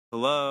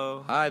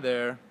Hello. Hi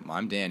there,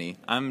 I'm Danny,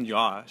 I'm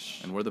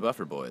Josh. and we're the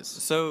Buffer Boys.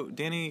 So,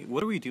 Danny,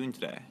 what are we doing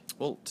today?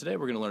 Well, today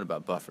we're going to learn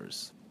about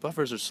buffers.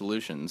 Buffers are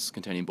solutions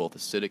containing both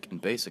acidic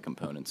and basic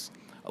components,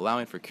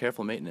 allowing for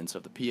careful maintenance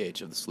of the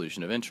pH of the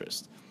solution of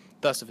interest.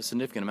 Thus, if a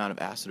significant amount of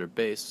acid or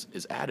base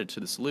is added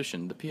to the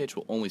solution, the pH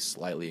will only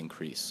slightly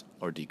increase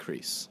or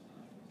decrease.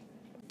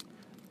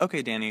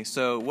 Okay, Danny,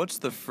 so what's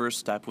the first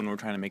step when we're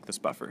trying to make this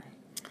buffer?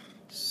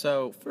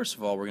 So, first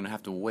of all, we're going to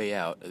have to weigh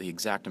out the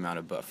exact amount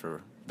of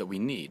buffer that we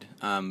need.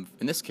 In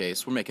this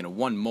case, we're making a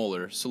 1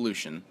 molar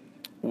solution.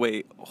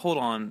 Wait, hold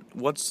on.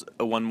 What's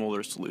a 1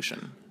 molar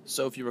solution?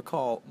 So if you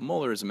recall,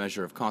 molar is a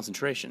measure of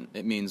concentration.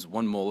 It means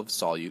 1 mole of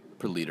solute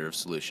per liter of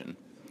solution.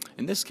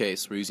 In this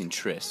case, we're using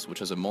tris, which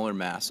has a molar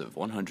mass of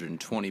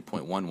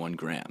 120.11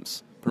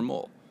 grams per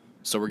mole.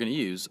 So we're going to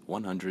use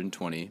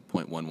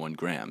 120.11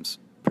 grams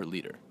per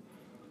liter.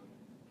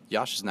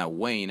 Yash is now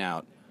weighing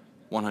out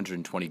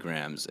 120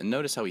 grams, and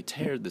notice how he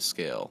tared the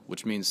scale,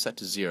 which means set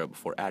to 0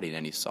 before adding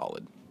any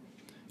solid.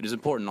 It is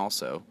important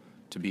also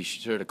to be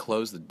sure to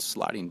close the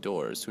sliding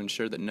doors to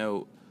ensure that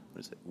no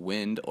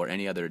wind or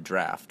any other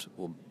draft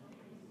will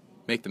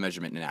make the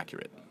measurement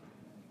inaccurate.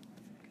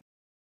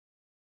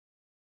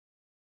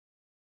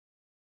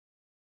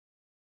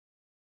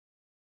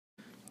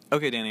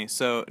 Okay, Danny,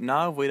 so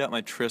now I've weighed out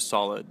my tris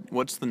solid.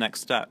 What's the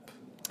next step?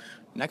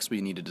 Next,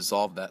 we need to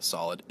dissolve that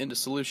solid into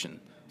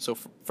solution. So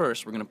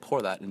first, we're going to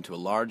pour that into a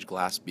large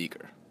glass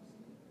beaker.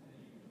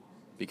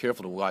 Be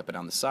careful to wipe it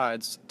on the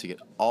sides to get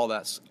all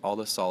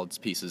the solids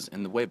pieces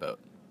in the weigh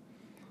boat.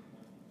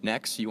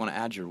 Next, you want to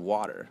add your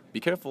water. Be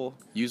careful,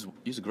 use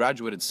a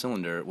graduated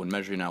cylinder when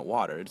measuring out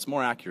water. It's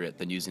more accurate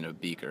than using a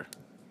beaker.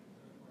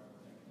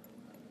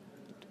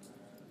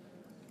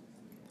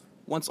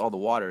 Once all the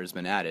water has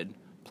been added,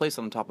 place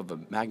it on top of a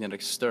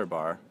magnetic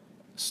stirrer.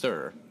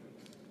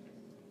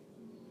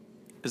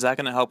 Is that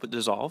going to help it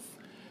dissolve?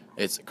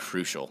 It's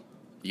crucial.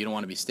 You don't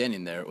want to be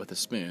standing there with a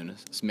spoon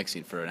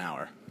mixing for an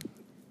hour.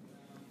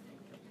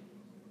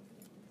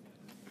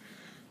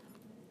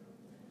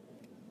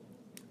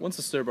 Once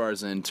the stir bar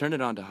is in, turn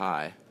it on to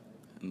high,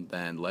 and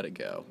then let it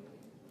go.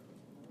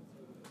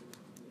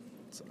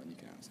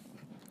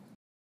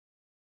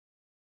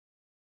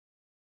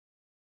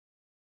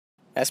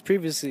 As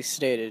previously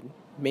stated,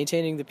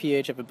 maintaining the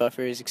pH of a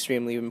buffer is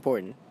extremely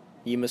important.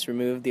 You must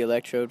remove the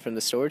electrode from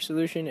the storage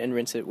solution and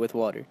rinse it with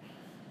water.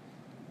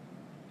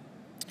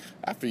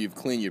 After you've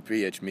cleaned your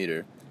pH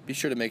meter, be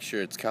sure to make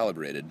sure it's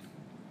calibrated.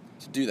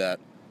 To do that,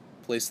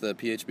 place the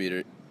pH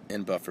meter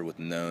in buffer with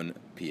known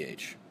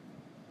pH.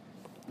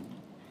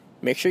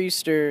 Make sure you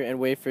stir and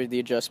wait for the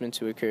adjustment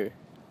to occur.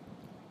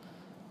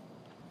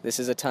 This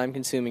is a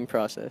time-consuming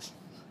process.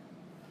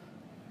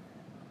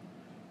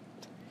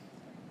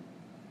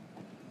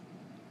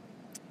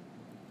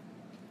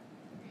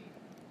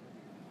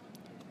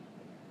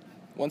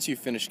 Once you've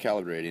finished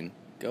calibrating,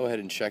 go ahead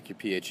and check your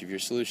pH of your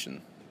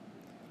solution.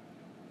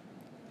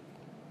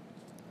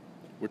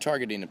 We're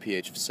targeting a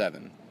pH of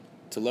 7.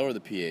 To lower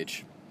the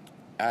pH,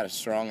 add a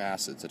strong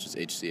acid such as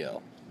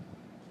HCl.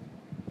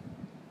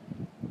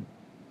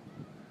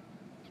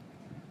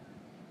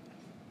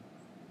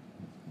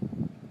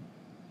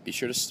 Be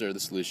sure to stir the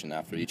solution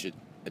after each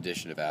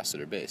addition of acid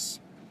or base.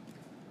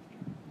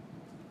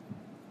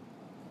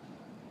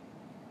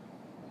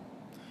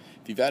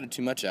 If you've added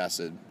too much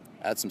acid,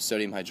 add some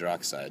sodium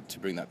hydroxide to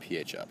bring that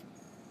pH up.